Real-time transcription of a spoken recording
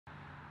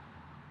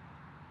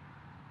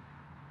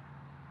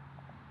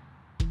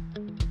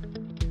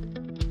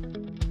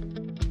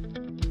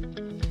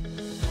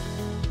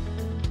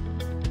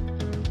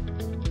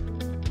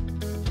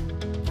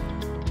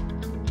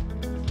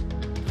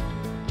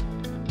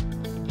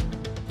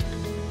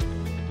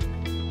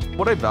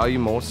What I value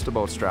most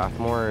about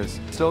Strathmore is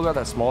still got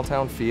that small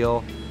town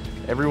feel.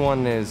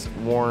 Everyone is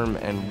warm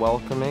and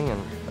welcoming,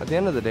 and at the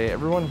end of the day,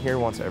 everyone here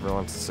wants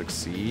everyone to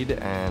succeed,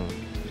 and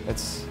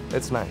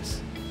it's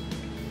nice.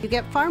 You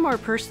get far more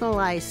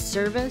personalized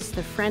service,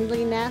 the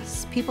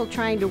friendliness, people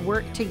trying to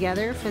work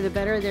together for the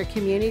better of their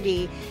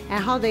community,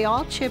 and how they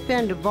all chip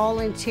in to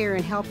volunteer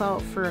and help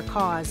out for a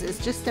cause.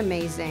 It's just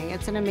amazing.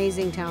 It's an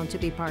amazing town to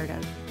be part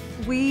of.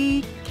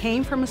 We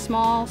came from a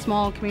small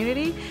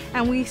community,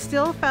 and we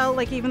still felt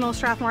like even though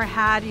Strathmore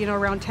had,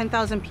 around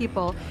 10,000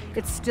 people,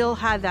 it still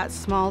had that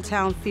small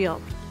town feel.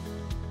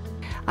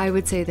 I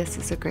would say this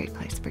is a great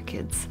place for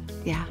kids,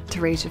 to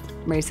raise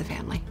a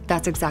family.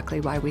 That's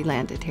exactly why we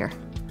landed here.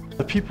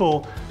 The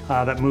people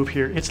that move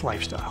here, it's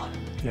lifestyle.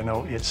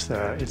 It's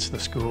the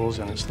schools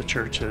and it's the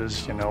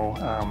churches.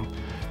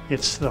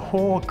 It's the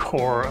whole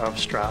core of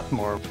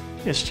Strathmore.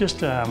 It's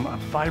just a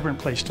vibrant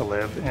place to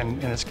live,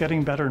 and it's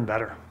getting better and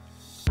better.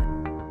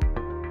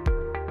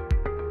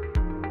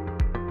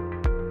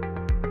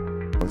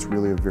 It's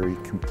really a very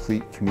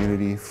complete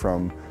community,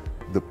 from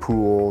the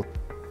pool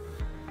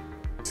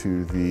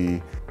to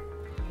the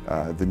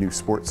new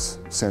sports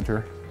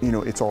center.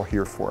 It's all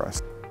here for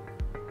us.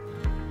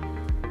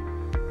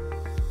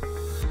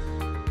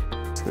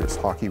 So there's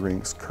hockey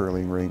rinks,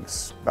 curling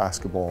rinks,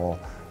 basketball,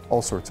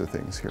 all sorts of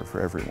things here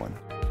for everyone.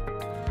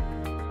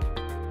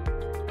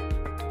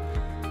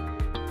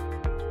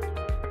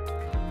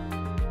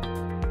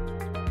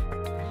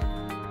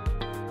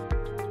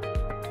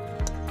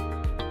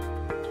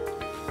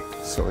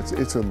 So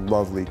it's a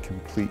lovely,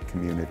 complete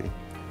community.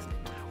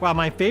 Well,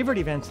 my favorite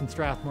events in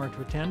Strathmore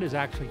to attend is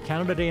actually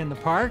Canada Day in the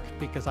Park,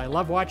 because I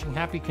love watching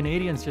happy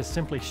Canadians just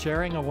simply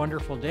sharing a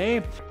wonderful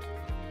day.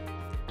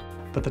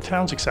 But the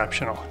town's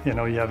exceptional. You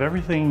have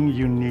everything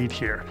you need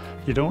here.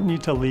 You don't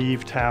need to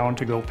leave town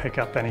to go pick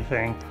up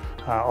anything.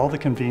 All the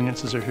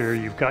conveniences are here.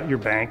 You've got your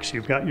banks,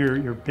 you've got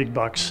your big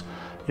bucks,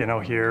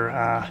 here.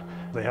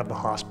 They have the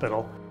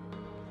hospital.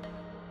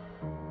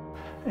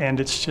 And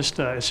it's just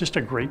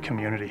a great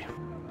community.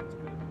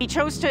 We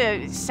chose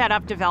to set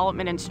up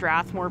development in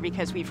Strathmore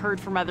because we've heard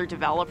from other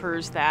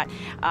developers that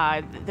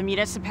the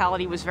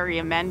municipality was very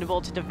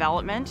amenable to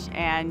development,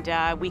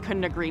 and we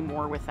couldn't agree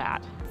more with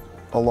that.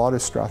 A lot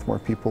of Strathmore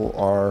people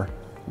are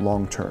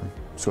long-term,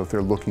 so if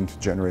they're looking to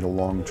generate a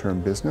long-term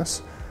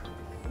business,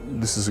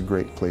 this is a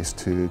great place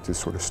to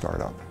sort of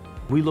start up.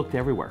 We looked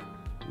everywhere.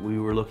 We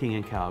were looking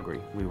in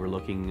Calgary. We were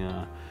looking,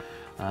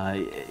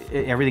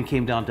 everything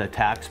came down to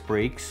tax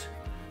breaks,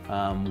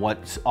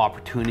 what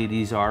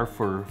opportunities are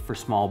for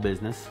small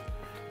business,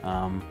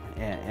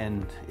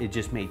 and it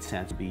just made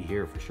sense to be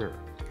here for sure.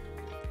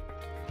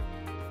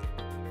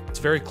 It's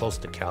very close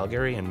to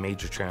Calgary and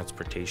major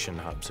transportation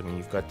hubs. I mean,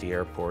 you've got the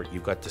airport,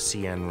 you've got the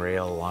CN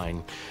rail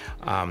line,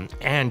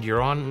 and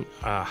you're on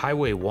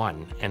Highway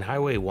 1, and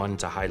Highway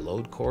 1's a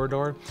high-load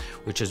corridor,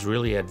 which is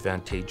really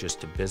advantageous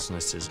to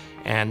businesses.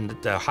 And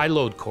the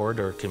high-load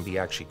corridor can be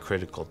actually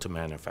critical to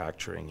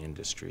manufacturing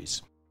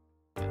industries.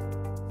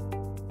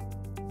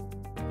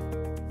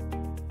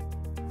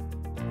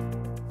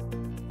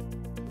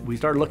 We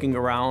started looking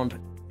around.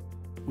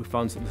 We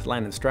found this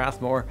land in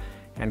Strathmore,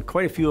 and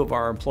quite a few of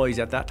our employees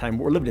at that time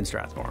lived in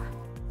Strathmore.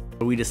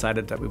 We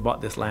decided that we bought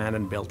this land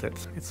and built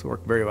it. It's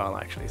worked very well,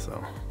 actually.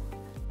 So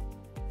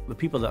the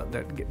people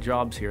that get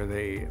jobs here,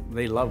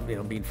 they love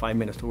being 5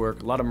 minutes to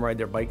work. A lot of them ride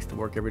their bikes to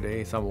work every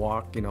day. Some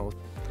walk. There's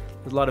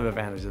a lot of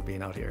advantages of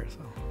being out here.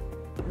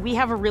 So. We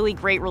have a really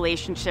great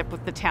relationship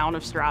with the town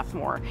of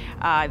Strathmore.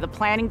 The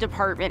planning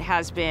department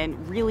has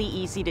been really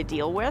easy to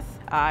deal with.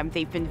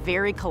 They've been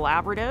very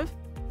collaborative.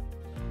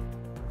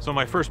 So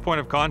my first point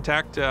of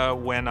contact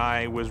when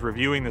I was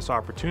reviewing this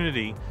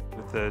opportunity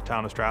with the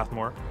town of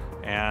Strathmore,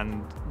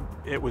 and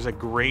it was a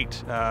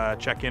great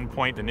check-in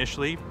point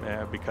initially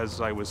because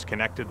I was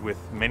connected with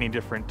many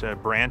different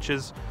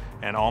branches,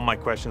 and all my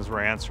questions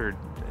were answered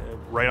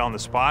right on the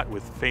spot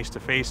with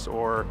face-to-face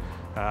or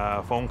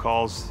phone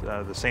calls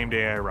the same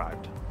day I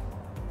arrived.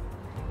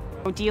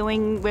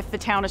 Dealing with the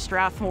town of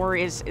Strathmore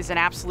is an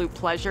absolute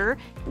pleasure.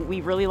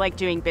 We really like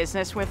doing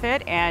business with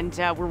it, and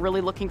we're really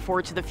looking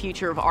forward to the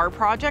future of our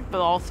project, but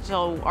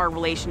also our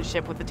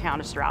relationship with the town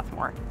of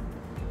Strathmore.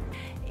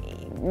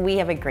 We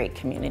have a great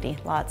community,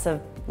 lots of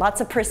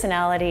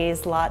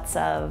personalities, lots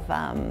of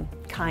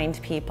kind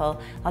people,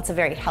 lots of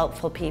very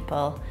helpful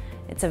people.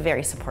 It's a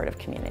very supportive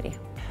community.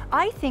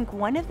 I think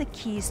one of the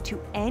keys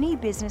to any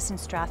business in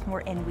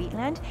Strathmore and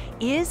Wheatland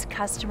is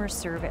customer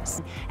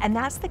service. And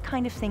that's the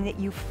kind of thing that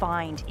you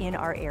find in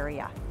our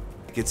area.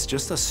 It's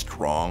just a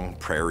strong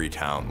prairie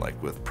town,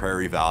 with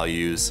prairie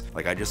values.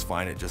 I just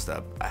find it just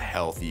a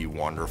healthy,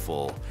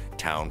 wonderful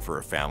town for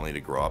a family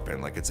to grow up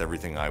in. It's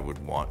everything I would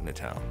want in a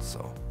town,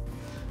 so.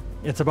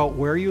 It's about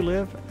where you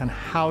live and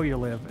how you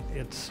live.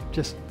 It's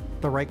just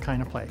the right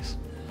kind of place.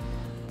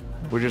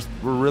 We're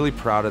really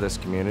proud of this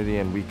community,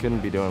 and we couldn't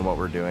be doing what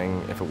we're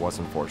doing if it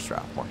wasn't for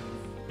Strathmore.